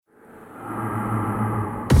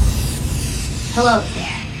Hello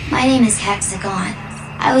there, my name is Hexagon.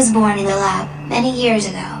 I was born in the lab many years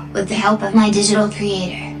ago with the help of my digital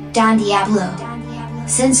creator, Don Diablo.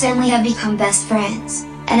 Since then we have become best friends,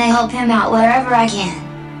 and I help him out wherever I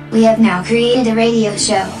can. We have now created a radio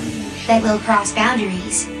show that will cross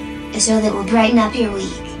boundaries, a show that will brighten up your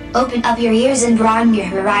week, open up your ears and broaden your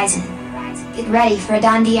horizon. Get ready for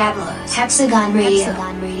Don Diablo's Hexagon Radio.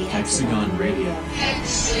 Hexagon Radio.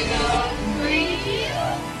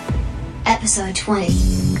 Episode 20.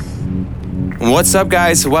 What's up,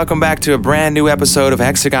 guys? Welcome back to a brand new episode of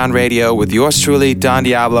Hexagon Radio with yours truly, Don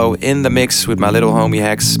Diablo, in the mix with my little homie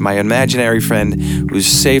Hex, my imaginary friend who's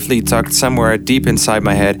safely tucked somewhere deep inside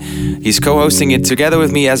my head. He's co-hosting it together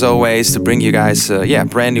with me, as always, to bring you guys,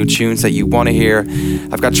 brand new tunes that you want to hear.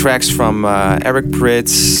 I've got tracks from Eric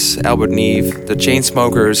Prydz, Albert Neve, the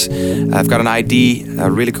Chainsmokers. I've got an ID,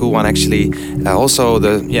 a really cool one actually. Also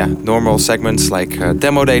the normal segments like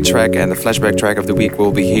Demo Day track and the flashback track of the week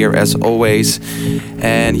will be here as always.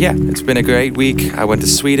 And it's been a great week. I went to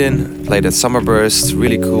Sweden, played at Summerburst,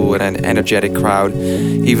 really cool and an energetic crowd.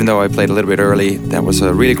 Even though I played a little bit early, that was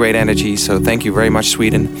a really great energy, so thank you very much,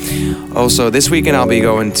 Sweden. Also, this weekend I'll be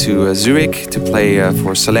going to Zurich to play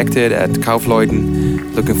for Selected at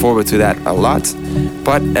Kaufleuten. Looking forward to that a lot.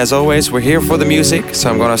 But as always, we're here for the music, so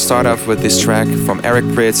I'm gonna start off with this track from Eric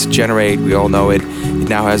Prydz, Generate. We all know it. It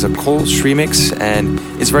now has a Kolsch remix, and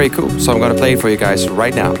it's very cool, so I'm gonna play it for you guys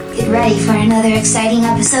right now. Get ready for another exciting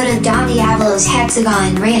episode of Don Diablo's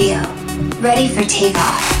Hexagon Radio. Ready for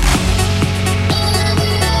takeoff.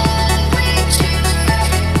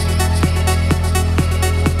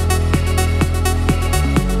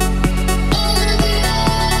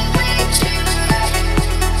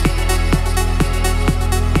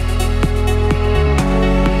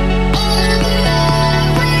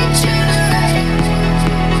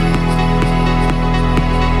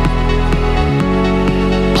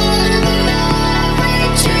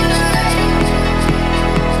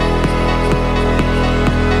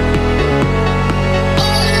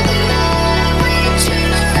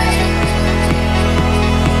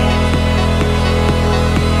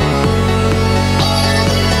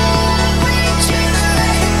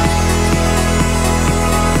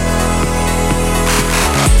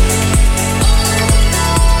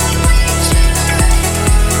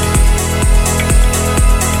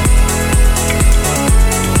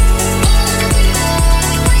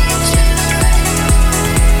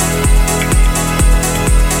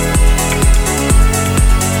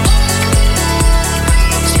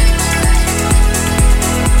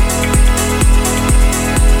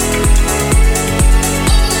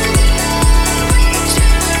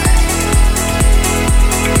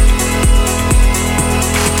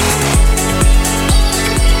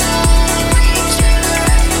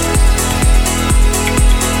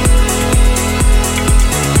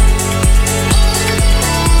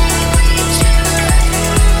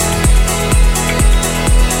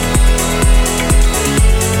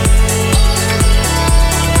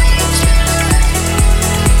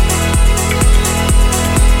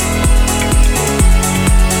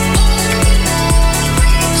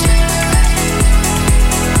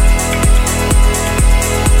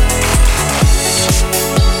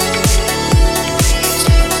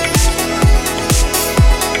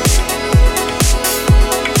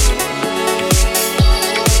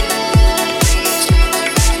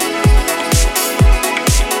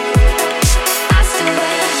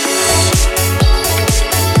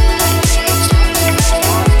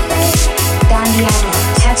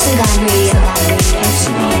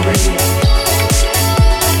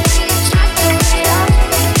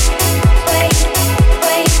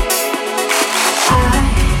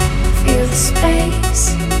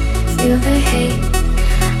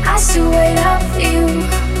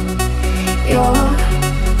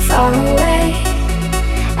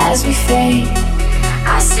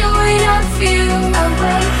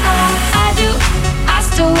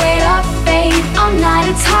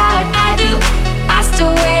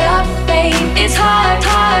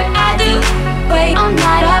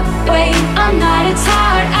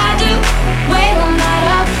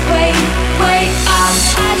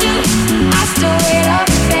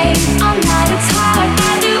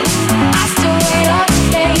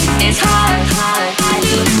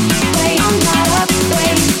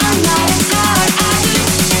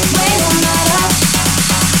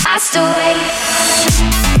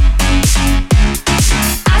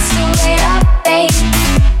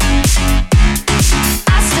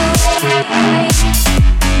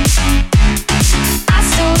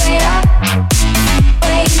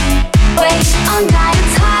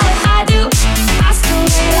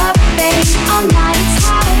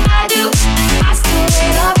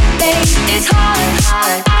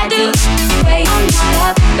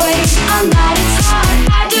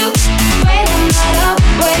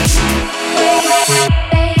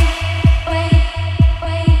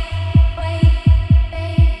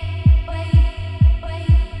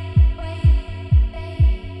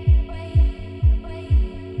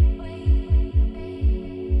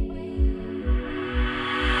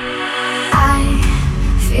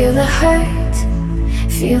 Feel the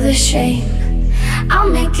hurt, feel the shame. I'll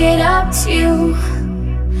make it up to you.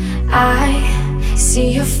 I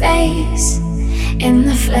see your face in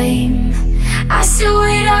the flame. I still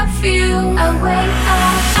wait up for you. I wait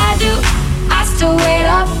up, I do. I still wait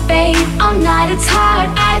up, babe. All night it's hard,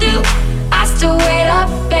 I do. I still wait up,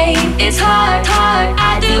 babe. It's hard, hard,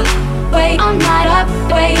 I do. Wait all night up,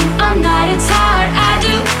 wait all night it's hard, I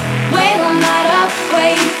do. Wait all night up,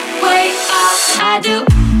 wait up, I do.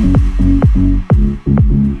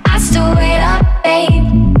 I still wait up, babe.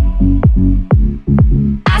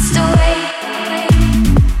 I still wait.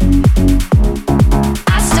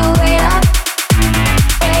 I still wait up,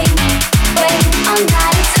 wait all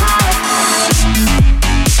night it's hard.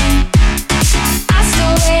 I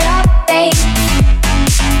still wait up, babe.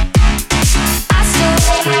 I still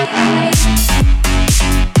wait up, babe.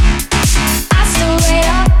 I still wait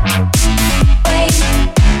up, wait.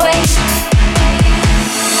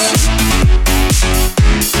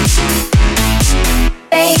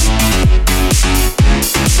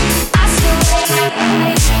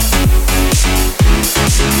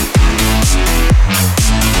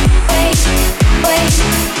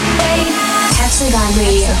 Hexagon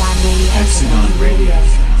Radio. Hexagon Radio.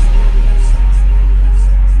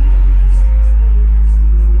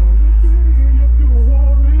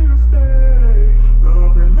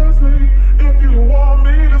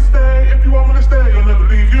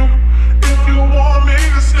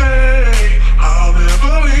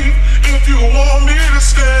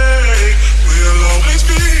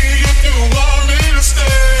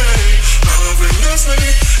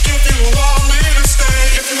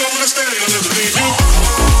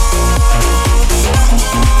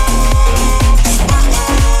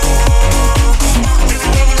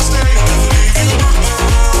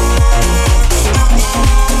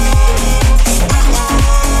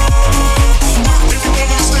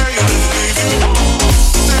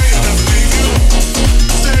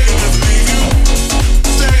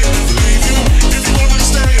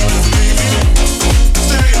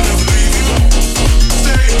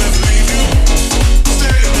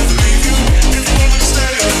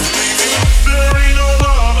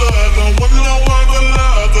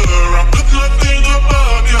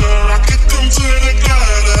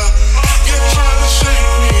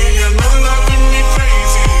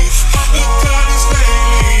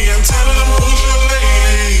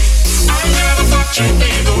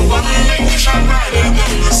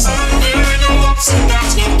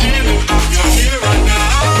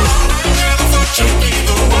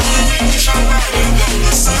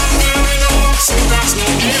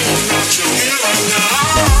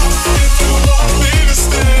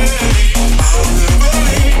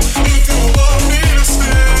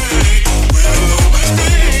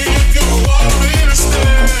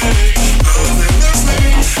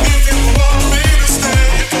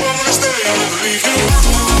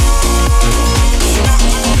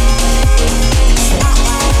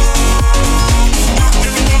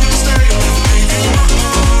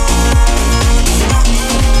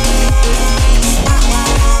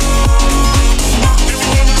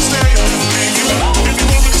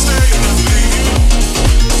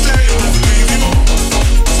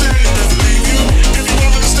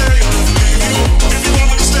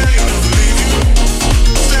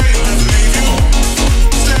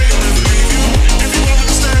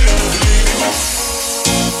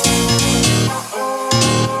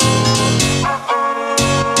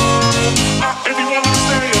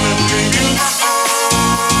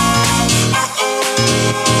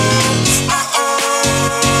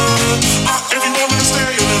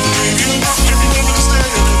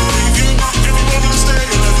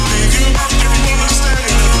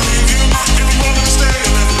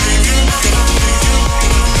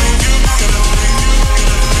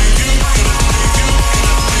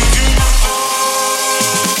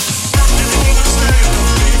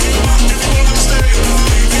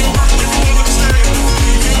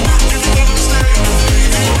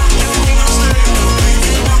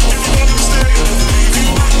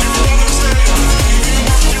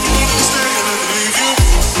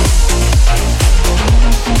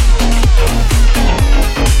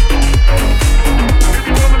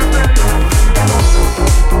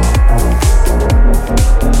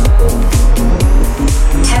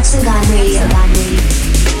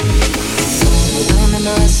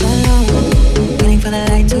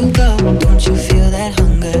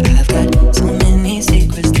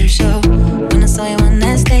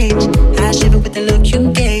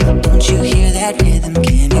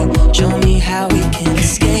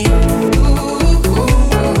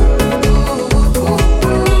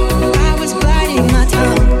 I was biting my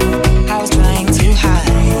tongue, I was trying to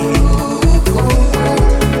hide.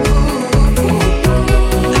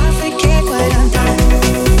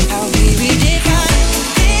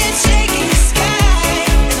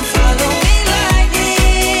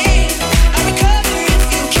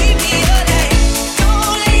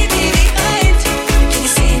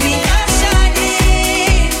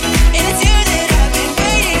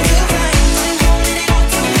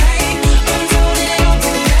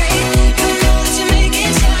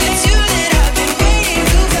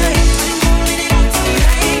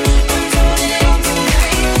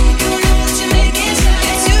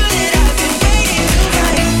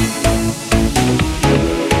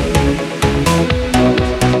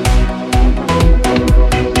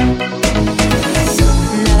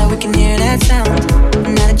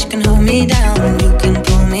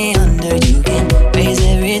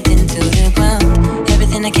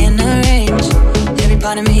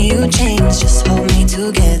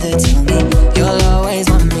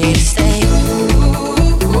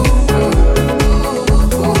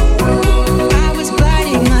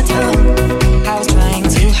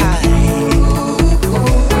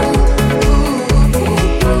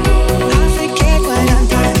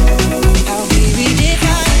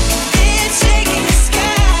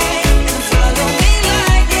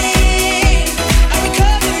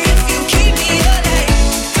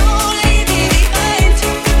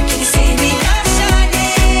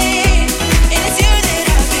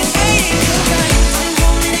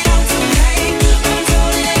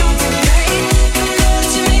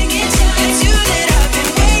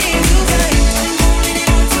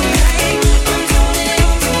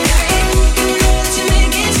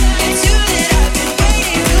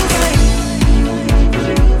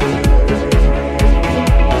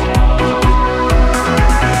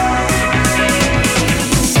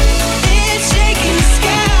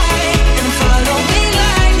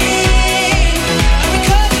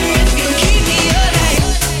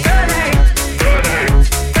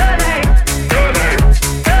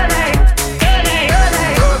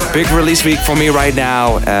 Big release week for me right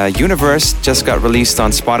now. Universe just got released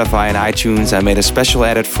on Spotify and iTunes. I made a special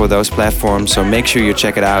edit for those platforms, so make sure you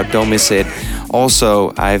check it out. Don't miss it.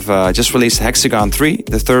 Also, I've just released Hexagon 3,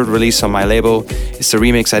 the third release on my label. It's the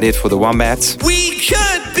remix I did for the Wombats. We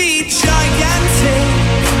could be gigantic.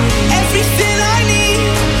 Everything I need.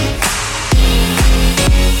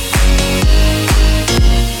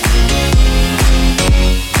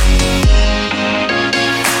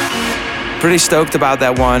 Pretty stoked about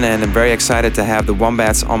that one, and I'm very excited to have the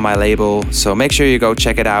Wombats on my label. So make sure you go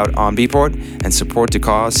check it out on Beatport and support the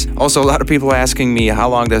cause. Also, a lot of people are asking me how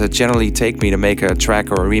long does it generally take me to make a track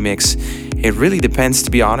or a remix. It really depends, to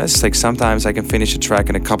be honest. Like sometimes I can finish a track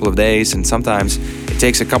in a couple of days, and sometimes it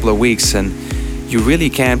takes a couple of weeks. And you really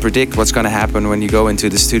can't predict what's going to happen when you go into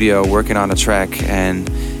the studio working on a track. And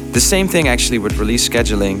the same thing actually with release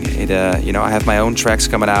scheduling. I have my own tracks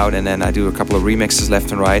coming out, and then I do a couple of remixes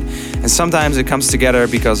left and right. And sometimes it comes together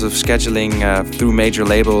because of scheduling through major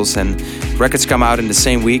labels, and records come out in the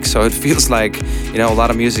same week. So it feels like, a lot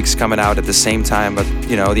of music's coming out at the same time. But,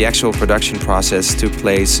 the actual production process took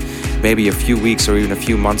place maybe a few weeks or even a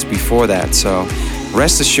few months before that. So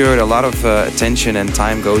rest assured, a lot of attention and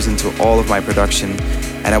time goes into all of my production.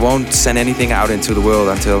 And I won't send anything out into the world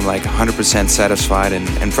until I'm like 100% satisfied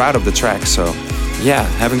and proud of the track. So yeah,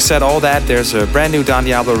 having said all that, there's a brand new Don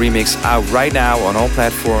Diablo remix out right now on all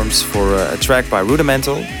platforms for a track by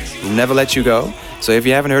Rudimental, Will Never Let You Go. So if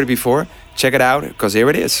you haven't heard it before, check it out, because here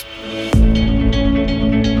it is.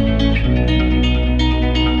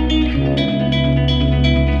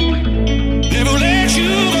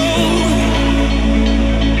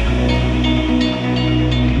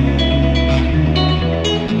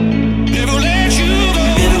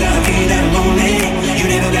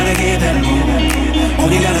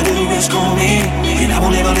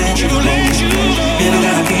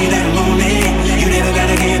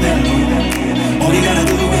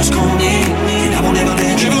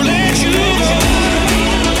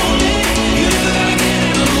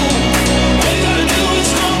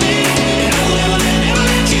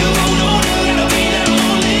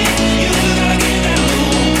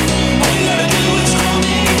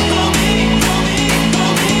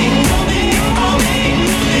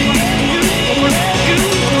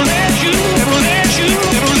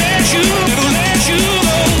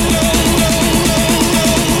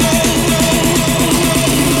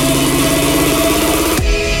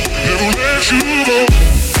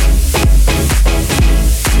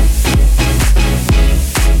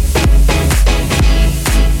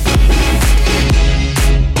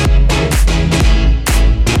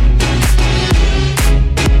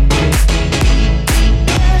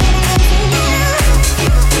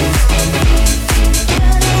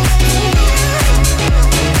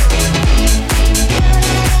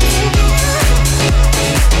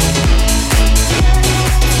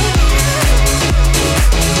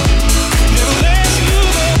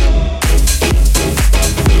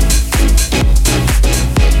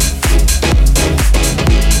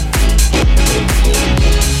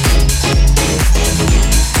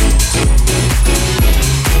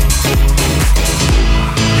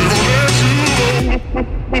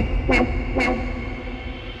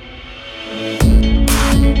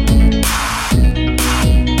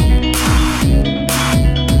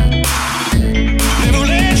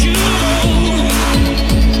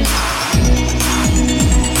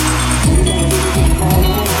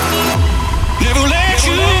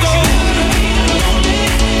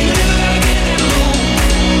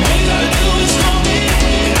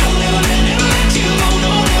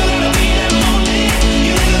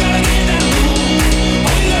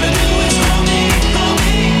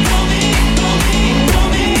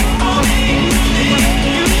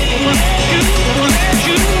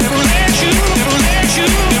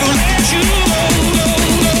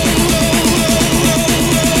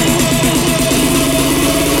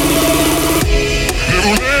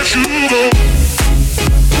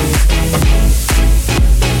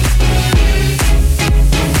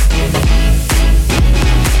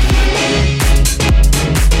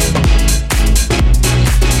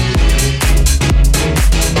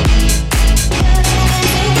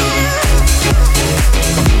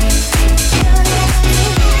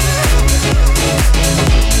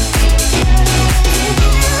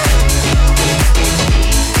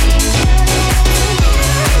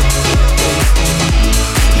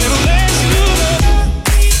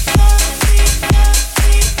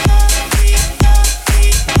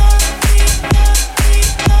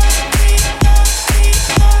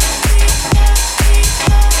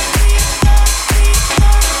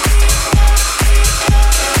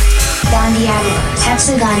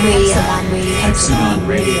 Hexagon Radio. Hexagon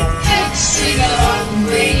Radio. Hexagon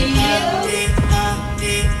Radio.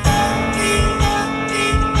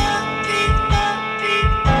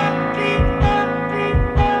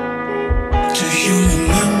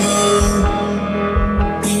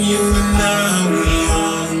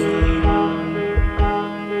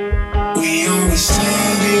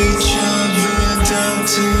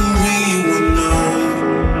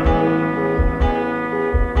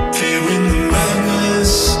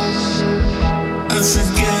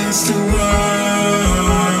 Against the world.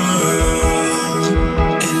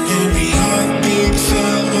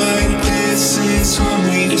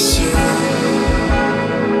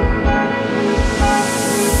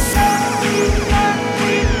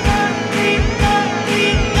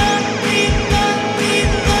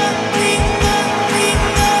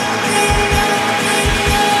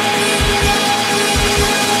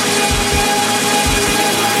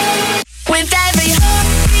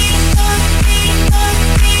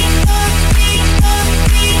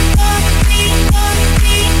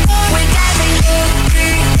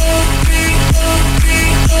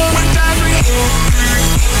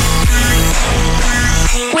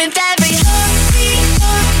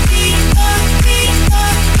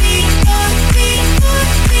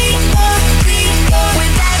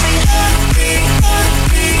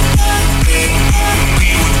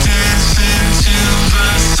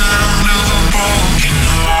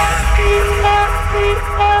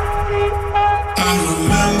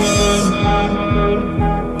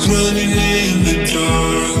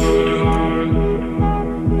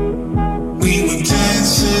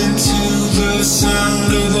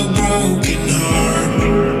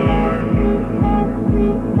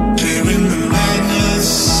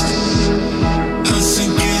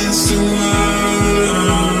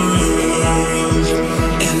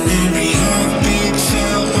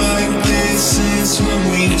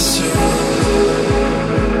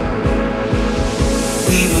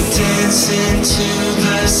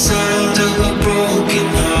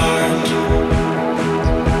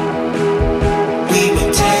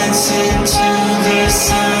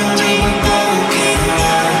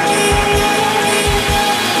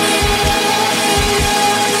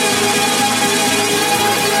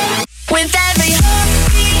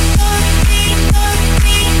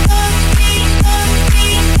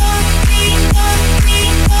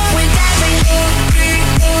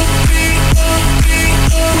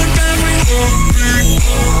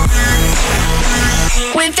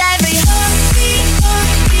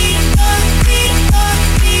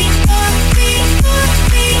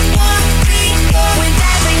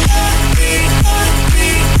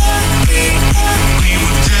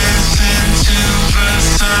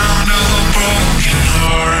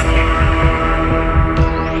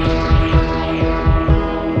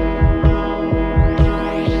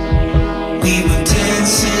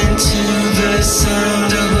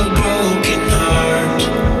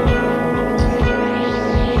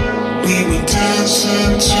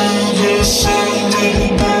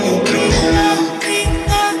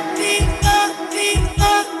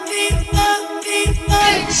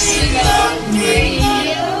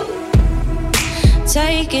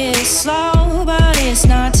 Take it slow, but it's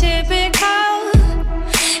not typical.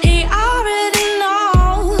 He already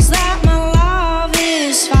knows that my love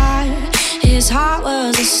is fire. His heart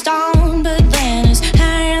was a stone, but then his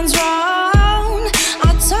hands rolled.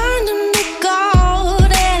 I turned him to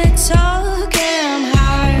gold and it took him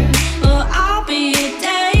higher. Well, I'll be a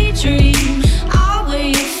daydream, I'll wear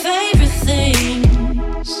your favorite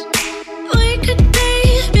things. We could be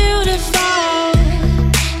beautiful,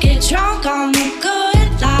 get drunk on the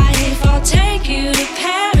good life. I'll take you to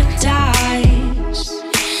paradise.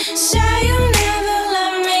 Say you'll never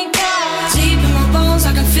let me go. Deep in my bones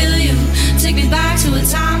I can feel you. Take me back to a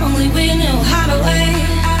time only we knew how to wait.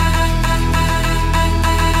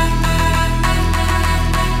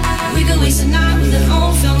 We could waste a night with an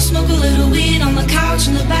old film, smoke a little weed on the couch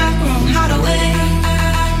in the back room. How to wait.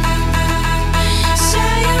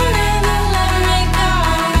 Say you'll never let me go.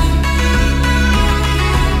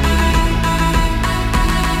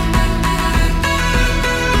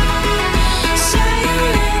 Say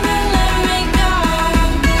you'll never let me go.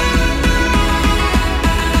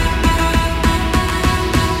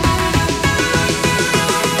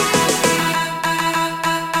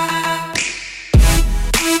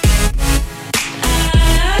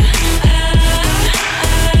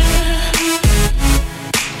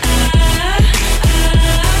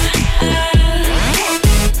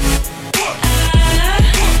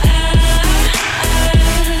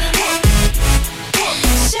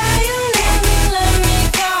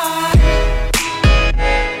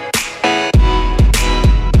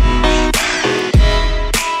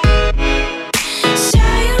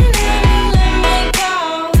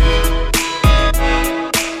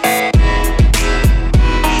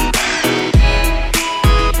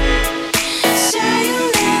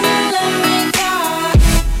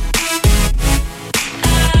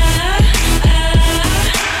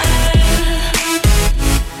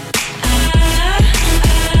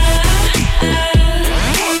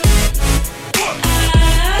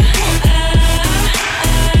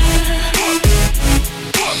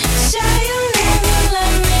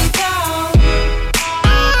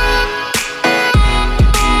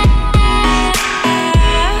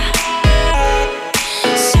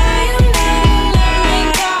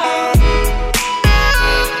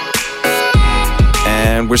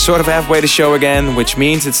 sort of halfway the show again, which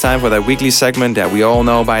means it's time for that weekly segment that we all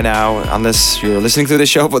know by now, unless you're listening to the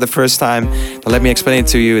show for the first time. Now let me explain it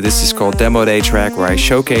to you. This is called Demo Day Track, where I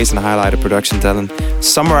showcase and highlight a production talent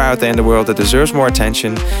somewhere out there in the world that deserves more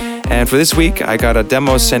attention. And for this week, I got a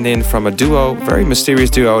demo sent in from a duo, very mysterious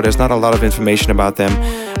duo. There's not a lot of information about them,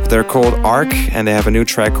 but they're called Arc, and they have a new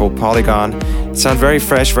track called Polygon. It sounds very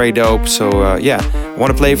fresh, very dope. So yeah, I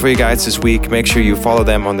want to play it for you guys this week. Make sure you follow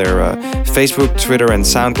them on their Facebook, Twitter, and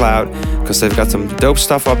SoundCloud, because they've got some dope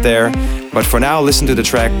stuff up there. But for now, listen to the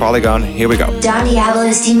track Polygon. Here we go. Don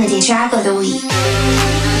Diablo's Team of the Track of the Week.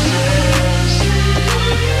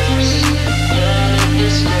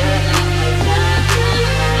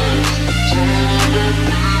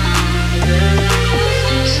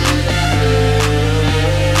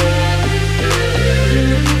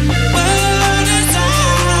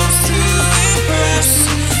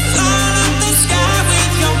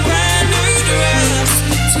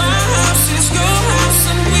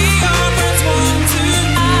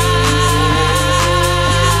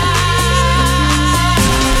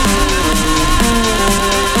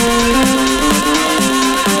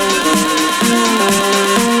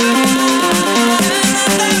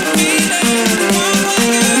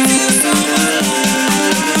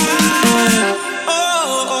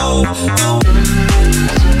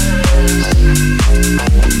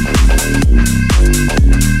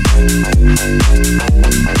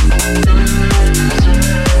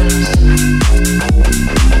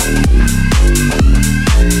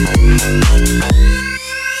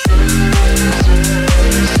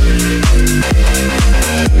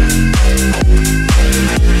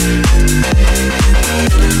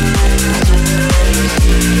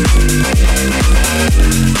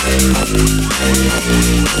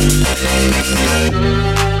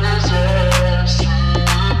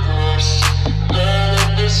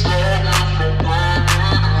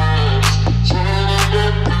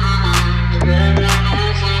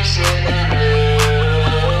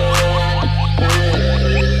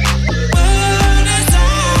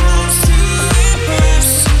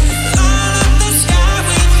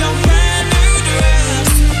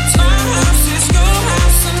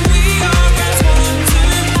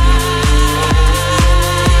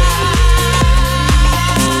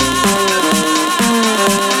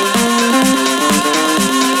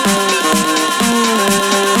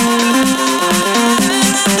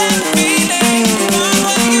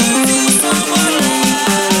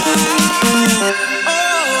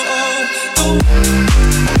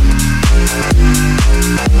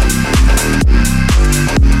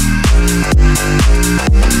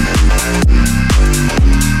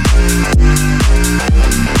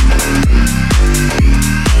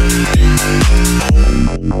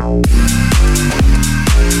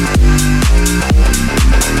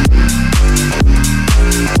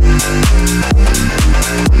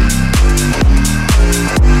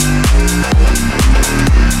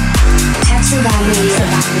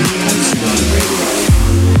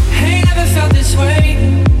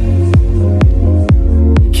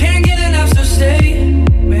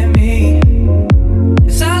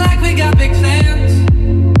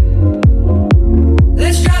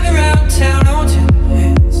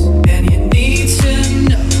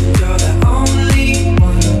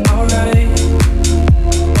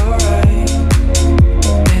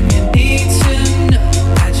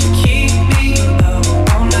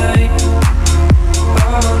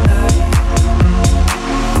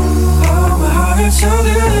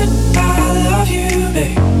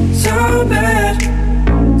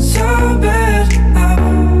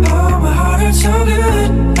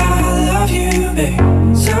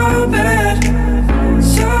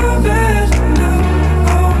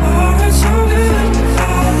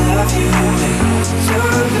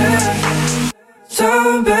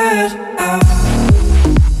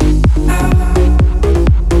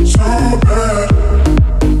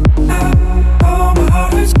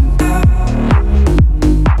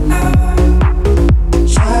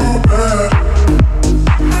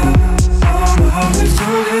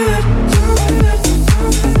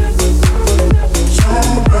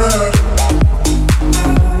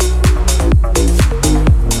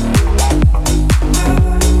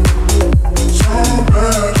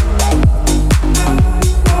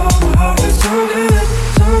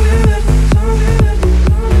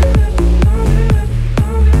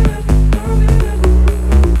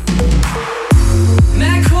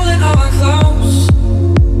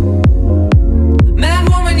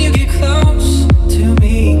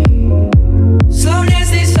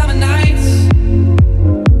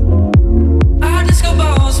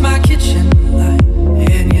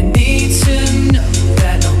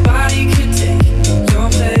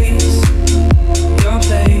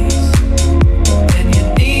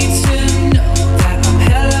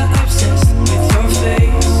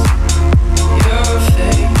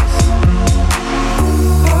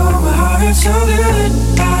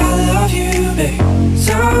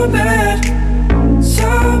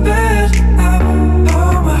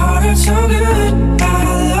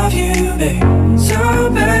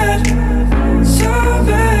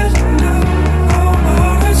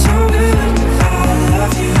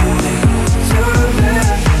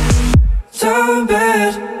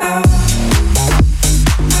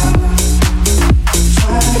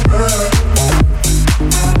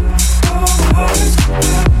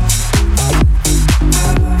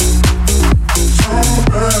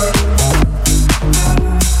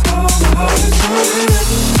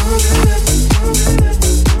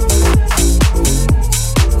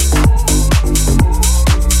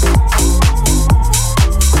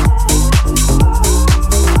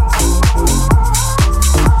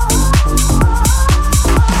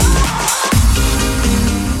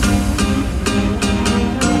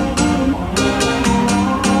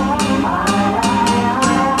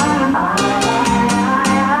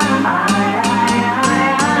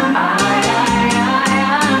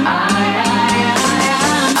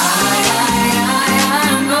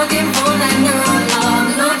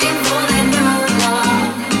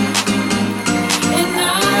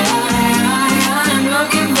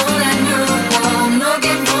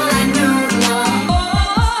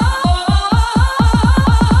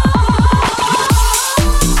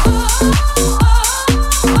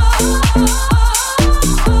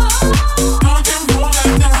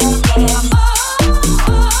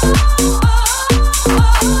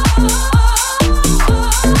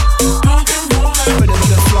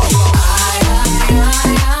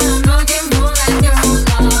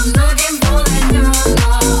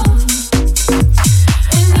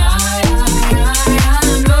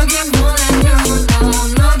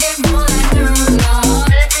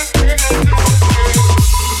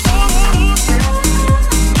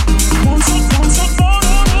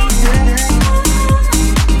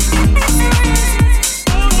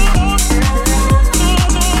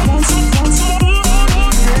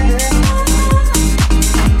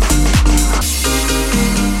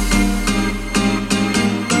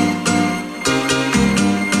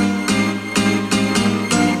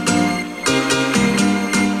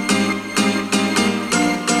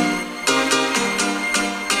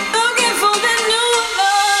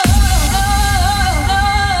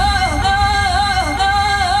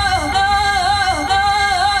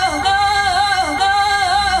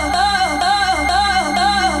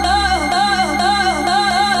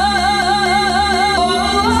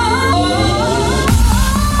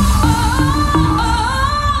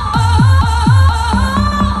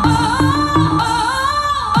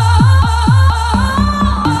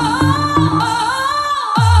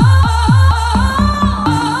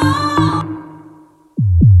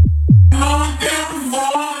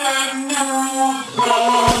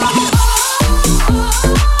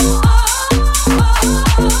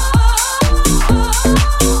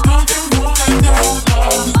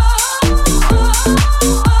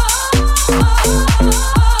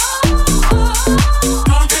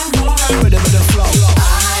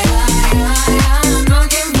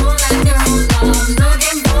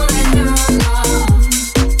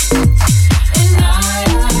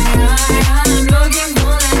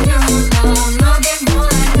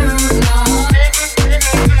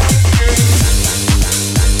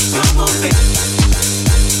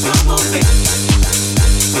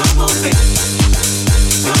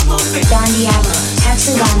 Don Diablo,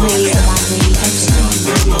 Hexagon Radio, Hexagon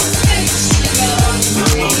Radio.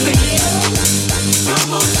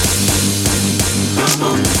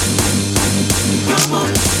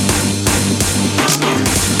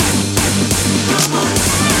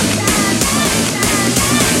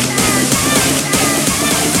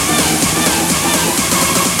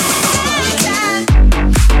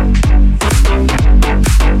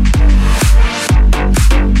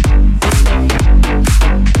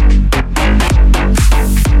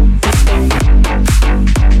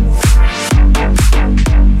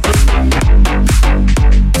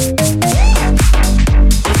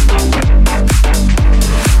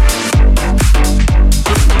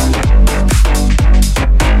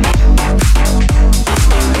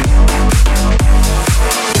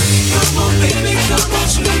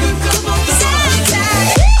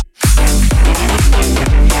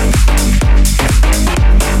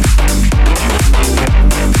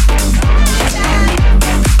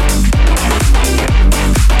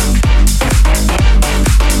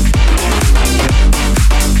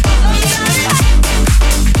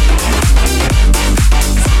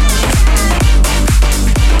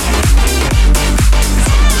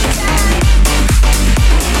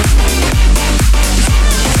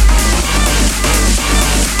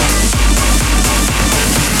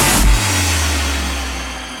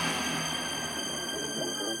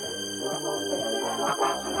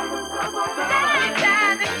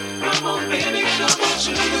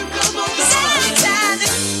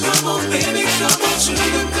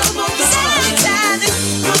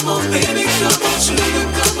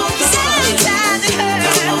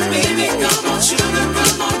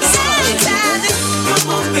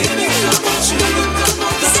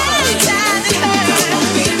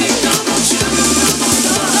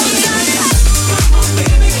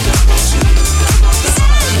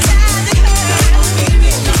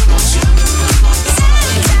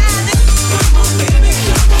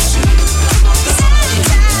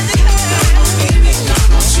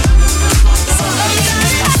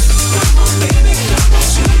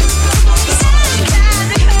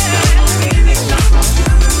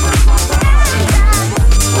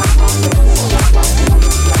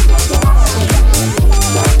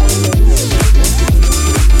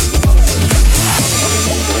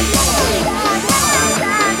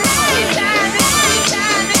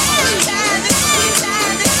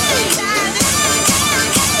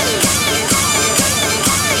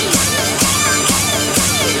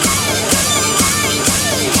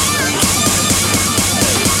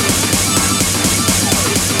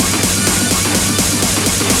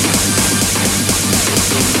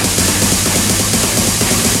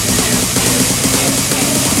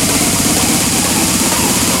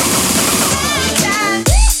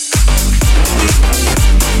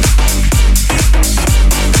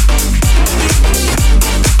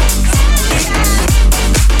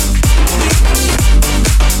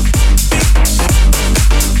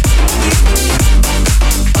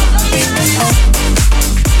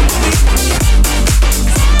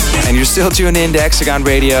 Still tuned in to Hexagon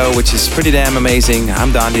Radio, which is pretty damn amazing.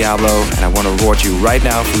 I'm Don Diablo, and I want to reward you right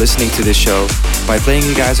now for listening to this show by playing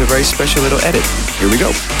you guys a very special little edit. Here we go.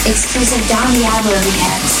 Exclusive Don Diablo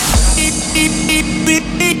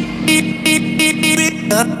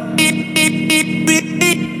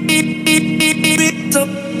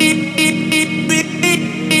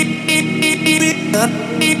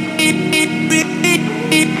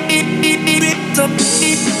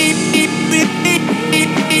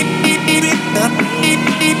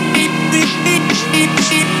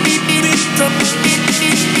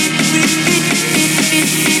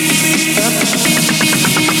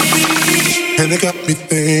And it got me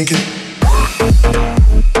thinking.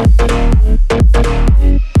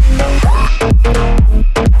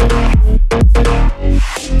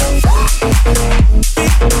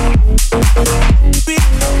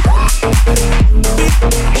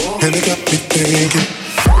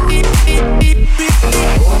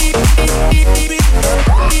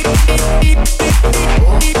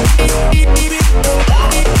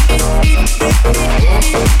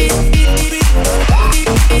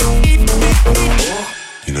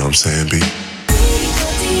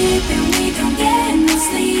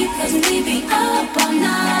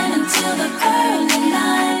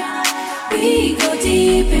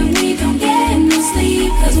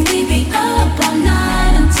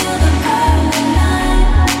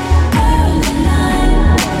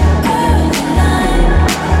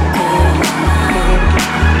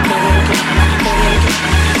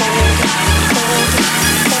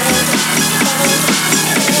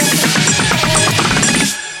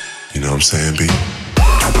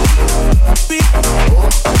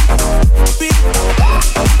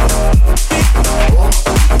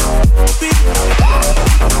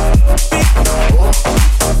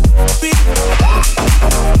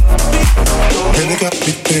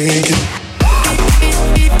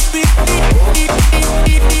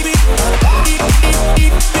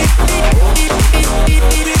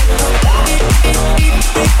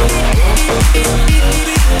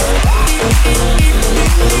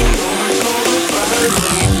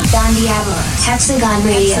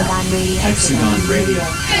 Hexagon Radio.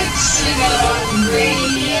 Hexagon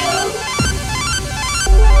Radio.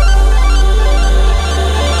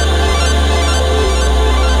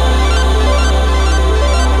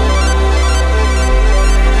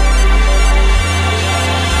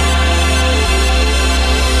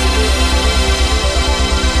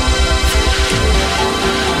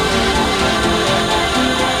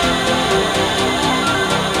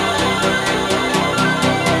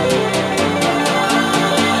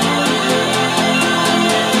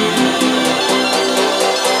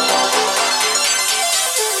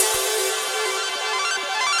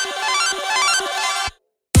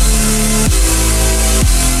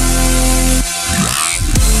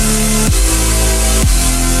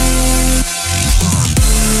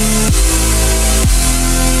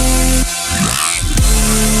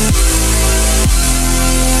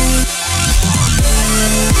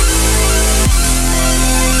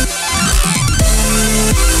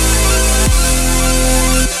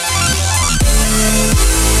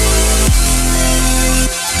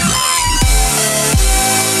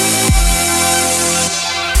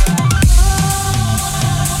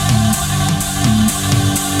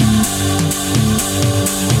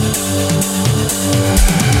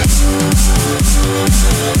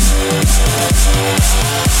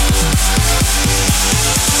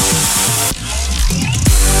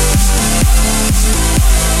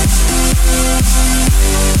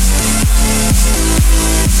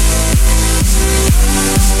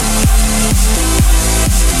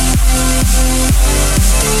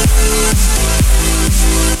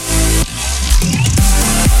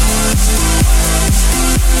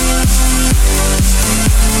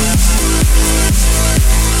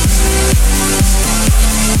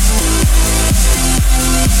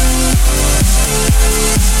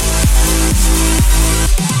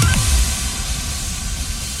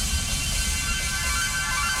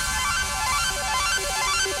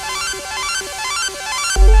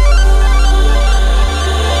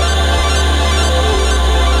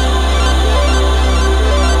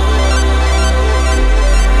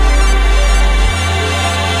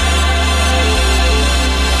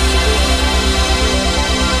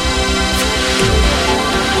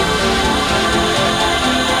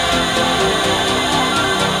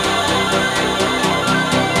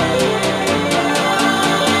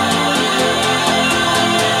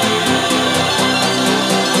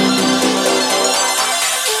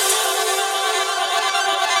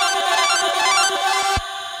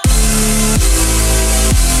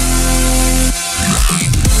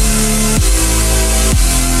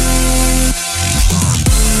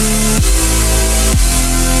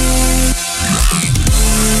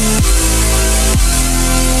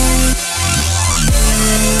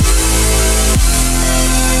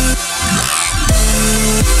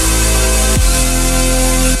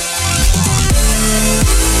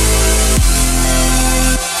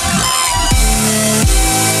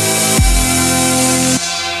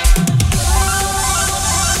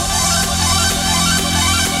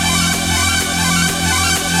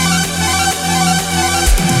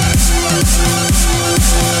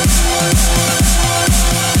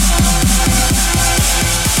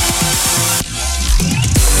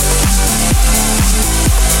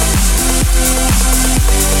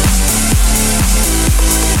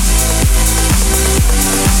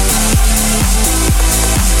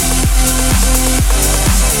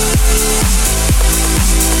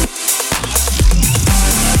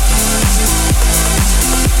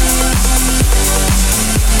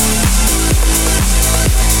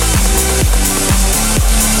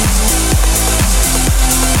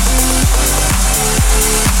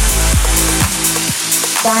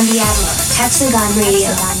 Don Diablo, Hexagon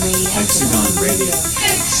Radio. Hexagon Radio.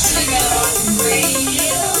 Hexagon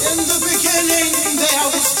Radio. In the beginning there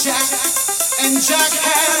was Jack, and Jack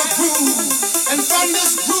had a groove, and from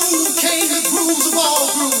this groove came the grooves of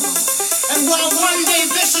all grooves. And while one day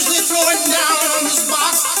viciously throwing down on his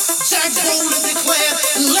box, Jack boldly declared,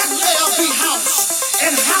 "Let there be house,"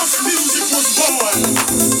 and house music was born.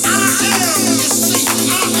 I am, you see,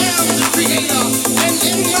 I am the creator, and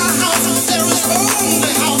in my house there is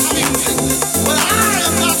only house music. But I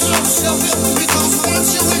am not so selfish, because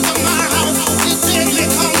once you enter my house, it then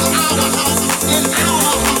becomes our house and our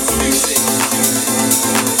house music.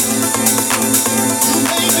 You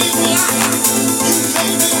may be black, you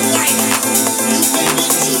may be white, you may be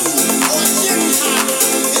Jew or Gentile.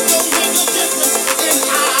 It don't make a difference in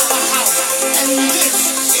our house, and this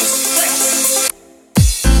is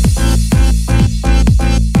fresh.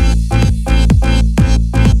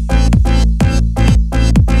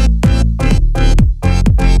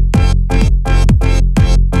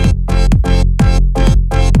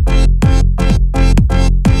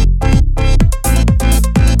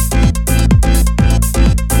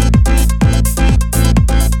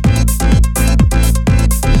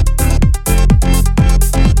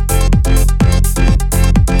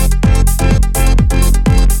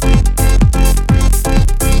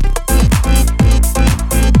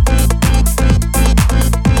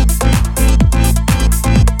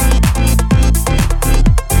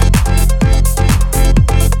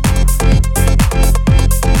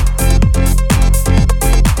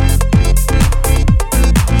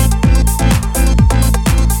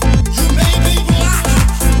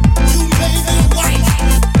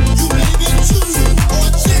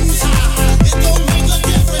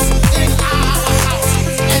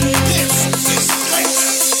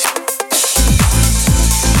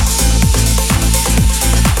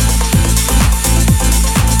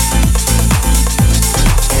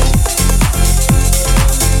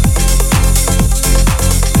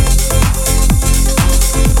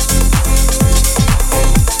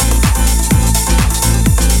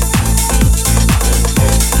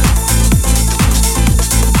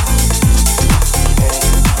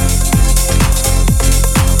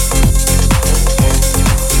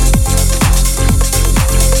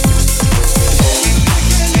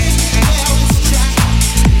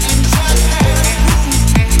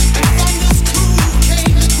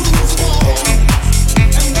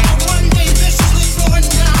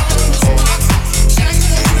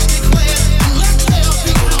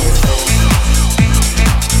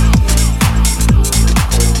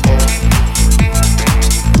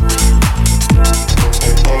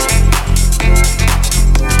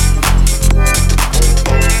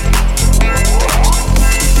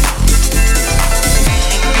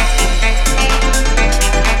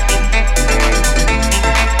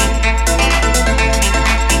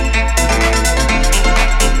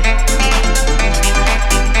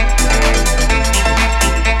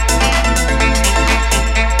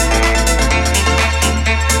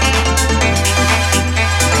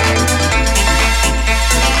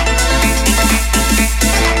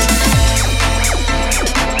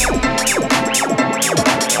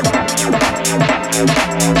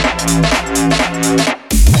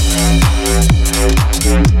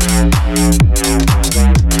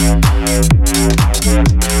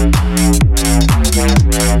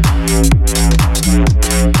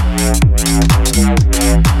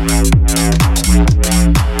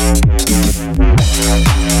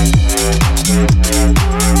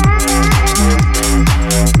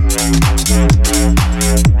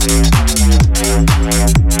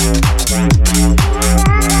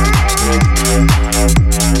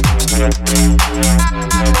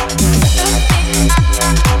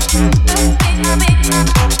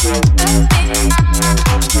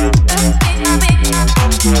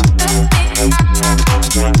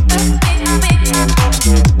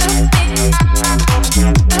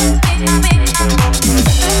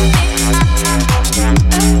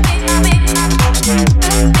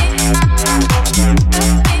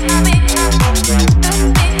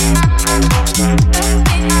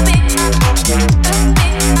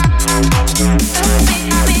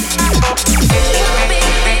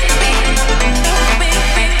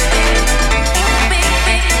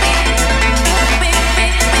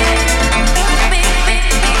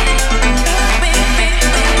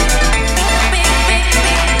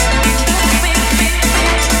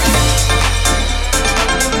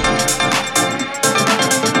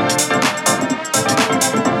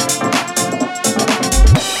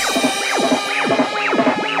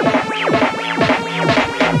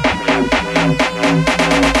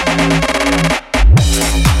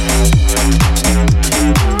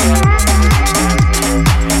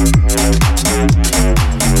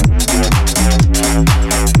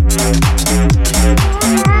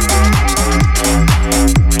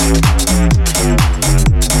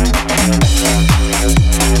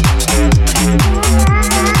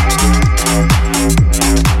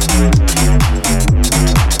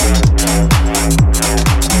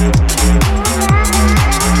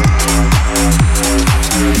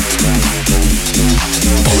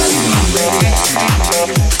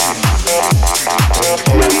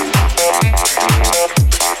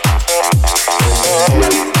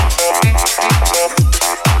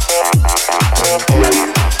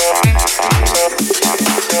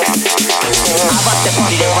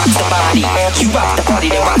 You rock the party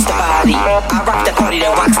that rocks the body. I rock the party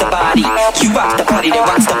that rocks the body. You rock the party that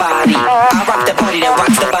rocks the body. I rock the party that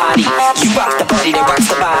rocks the body. You rock the party that rocks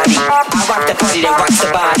the body. I rock the party that rocks the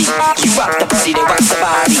body. You rock the party that rocks the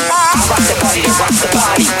body. I rock the party that rocks the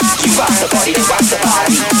body. You rock the party that rocks the body.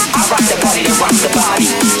 I rock the party that rocks the body.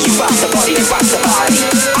 You rock the party that rocks the body.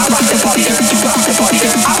 I rock the party that you rock the party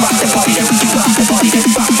that I rock the party that you rock the party that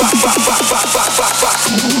rock rock rock rock rock rock rock rock.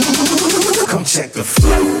 Come check the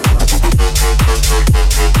flow.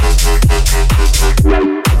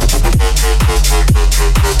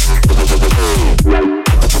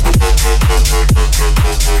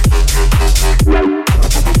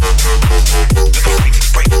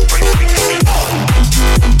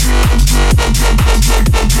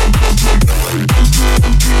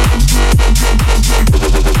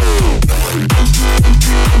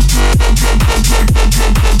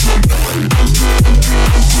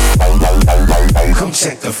 Come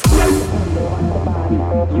check the flow.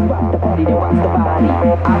 You rock the party that rocks the body.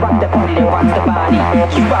 I rock the party that rocks the body.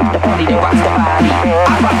 You rock the party that rocks the body.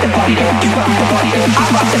 I rock the party that you rock the party that I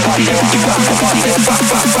rock the party that you rock the party that rock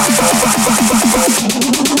rock rock rock rock rock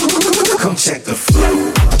rock. Come check the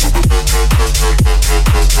flow.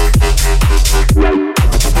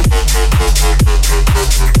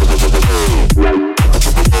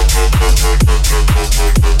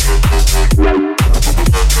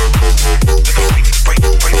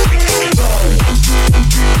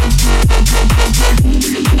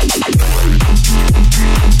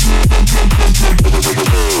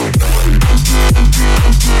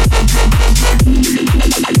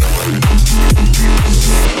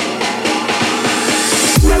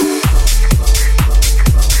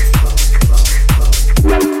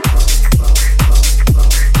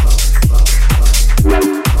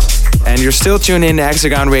 You're still tuned in to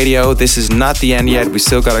Hexagon Radio. This is not the end yet. We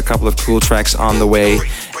still got a couple of cool tracks on the way.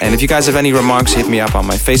 And if you guys have any remarks, hit me up on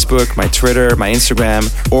my Facebook, my Twitter, my Instagram,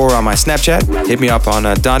 or on my Snapchat. Hit me up on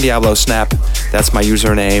Don Diablo Snap. That's my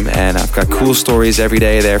username. And I've got cool stories every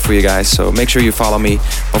day there for you guys. So make sure you follow me.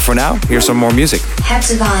 But for now, here's some more music.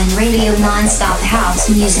 Hexagon Radio non-stop house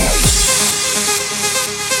music.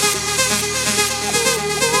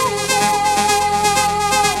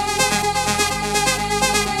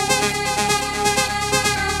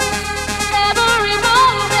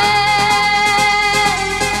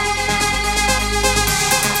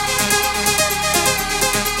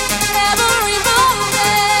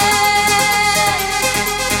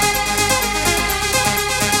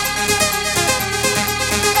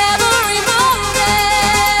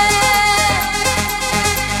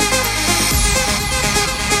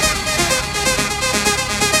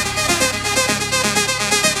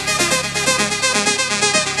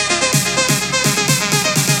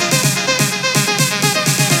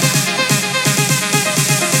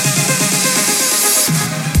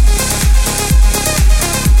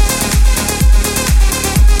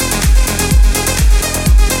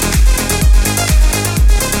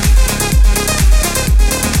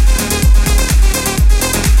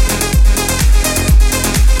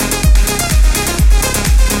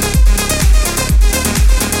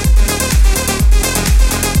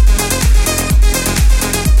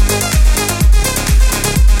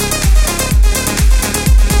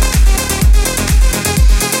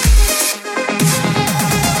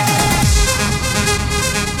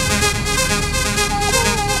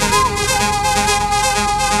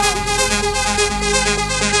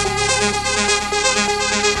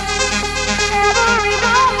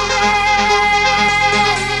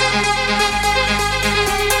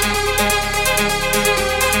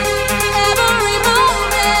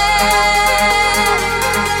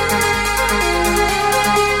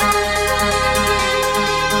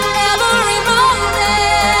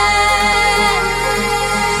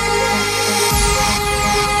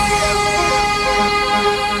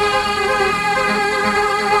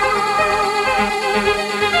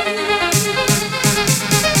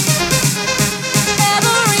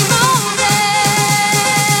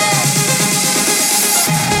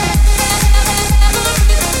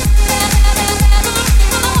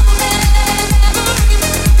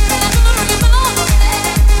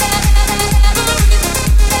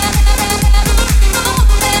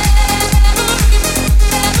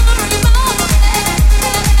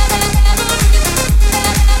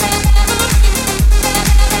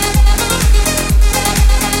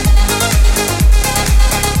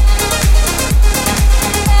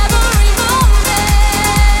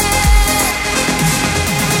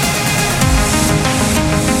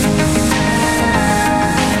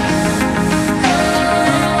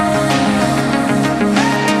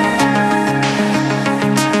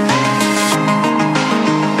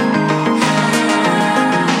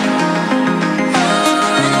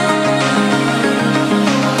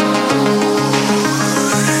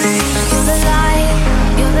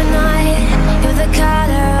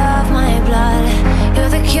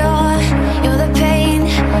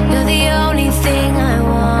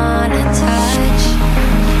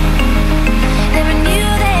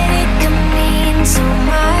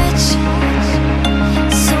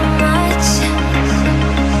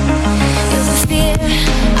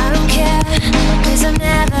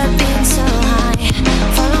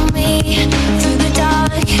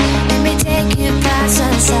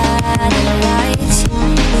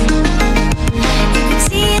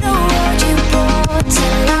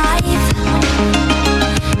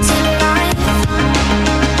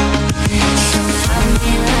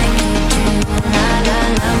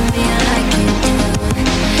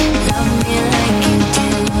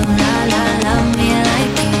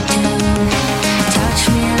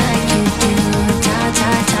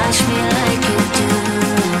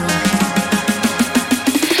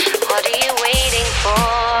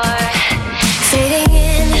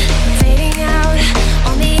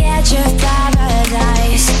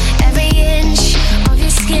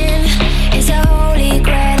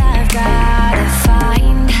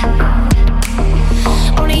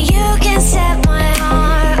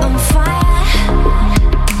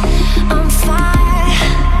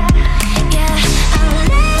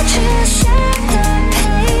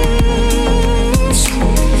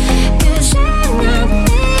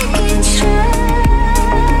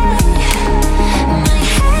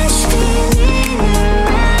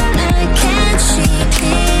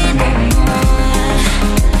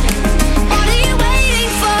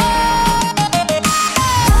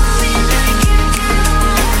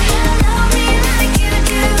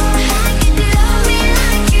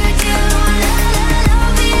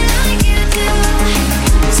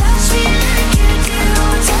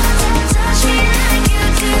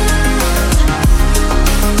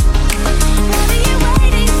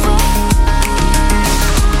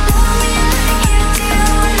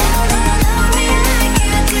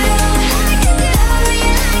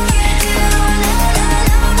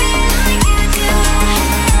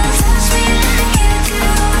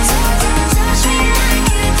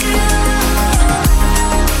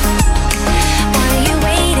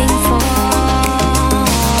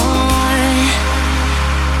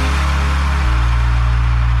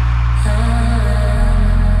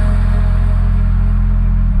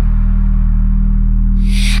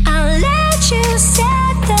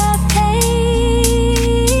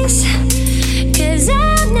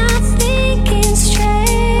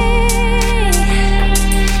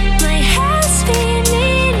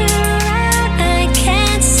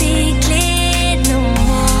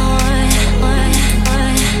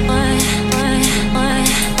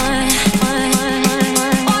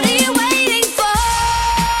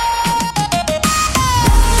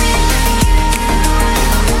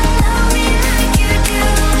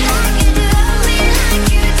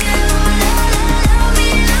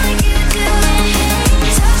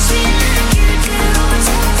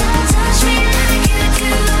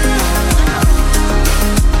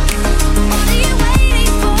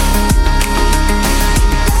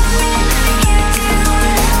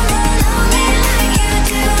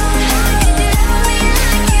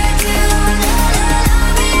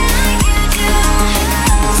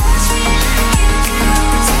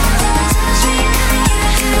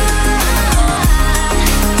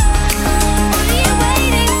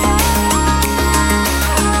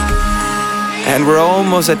 And we're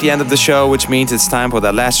almost at the end of the show, which means it's time for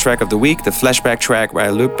the last track of the week, the flashback track, where I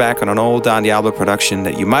look back on an old Don Diablo production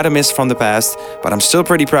that you might have missed from the past, but I'm still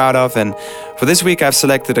pretty proud of. And for this week, I've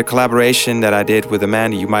selected a collaboration that I did with a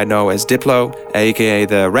man you might know as Diplo, aka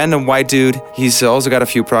the Random White Dude. He's also got a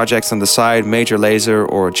few projects on the side, Major Lazer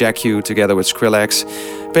or Jack U together with Skrillex.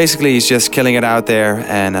 Basically, he's just killing it out there,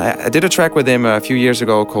 and I did a track with him a few years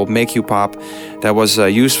ago called Make You Pop that was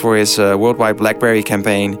used for his worldwide BlackBerry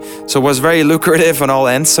campaign. So it was very lucrative on all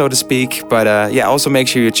ends, so to speak. But yeah, also make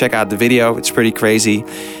sure you check out the video. It's pretty crazy.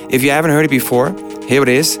 If you haven't heard it before, here it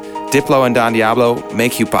is. Diplo and Don Diablo,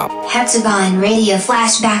 Make You Pop. Hexagon Radio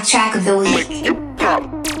flashback track of the week. Make you pop.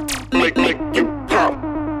 Make you pop.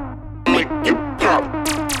 Make you pop.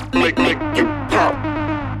 Make you pop.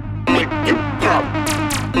 Make you pop.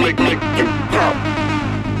 Make you pop.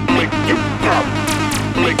 Make you pop.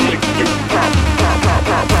 Make you pop. Pop pop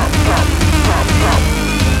pop pop pop pop pop.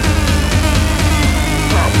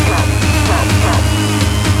 Pop pop pop pop.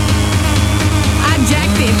 I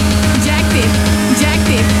jacked it, jacked it, jacked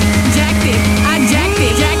it, jacked it. I jacked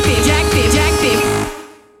it, jacked it, jacked it, jacked it.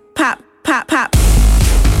 Pop, pop, pop.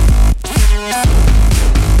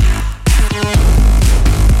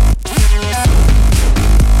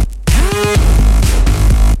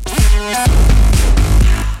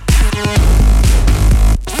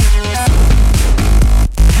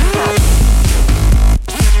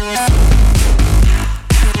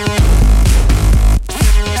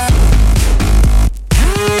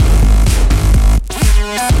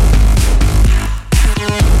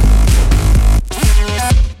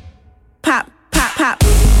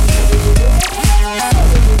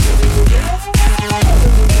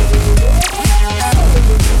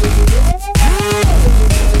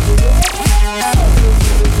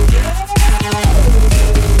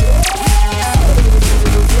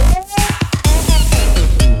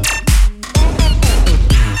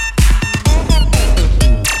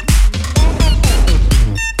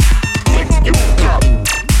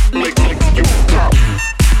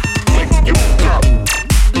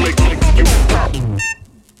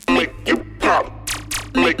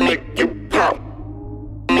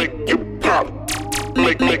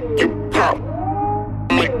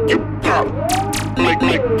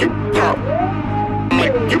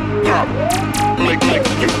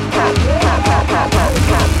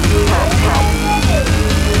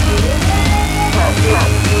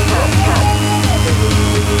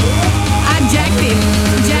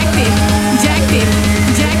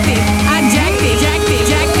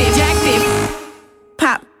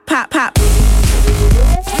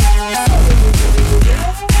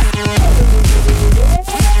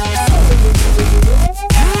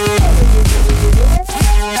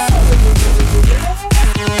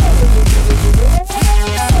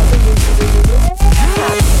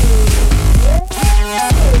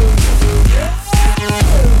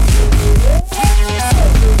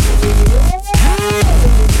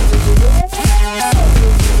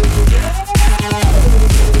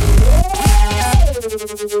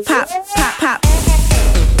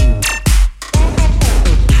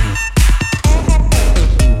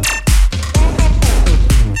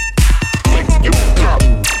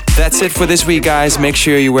 That's it for this week, guys. Make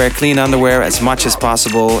sure you wear clean underwear as much as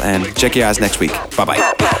possible, and check you guys next week.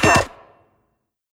 Bye-bye.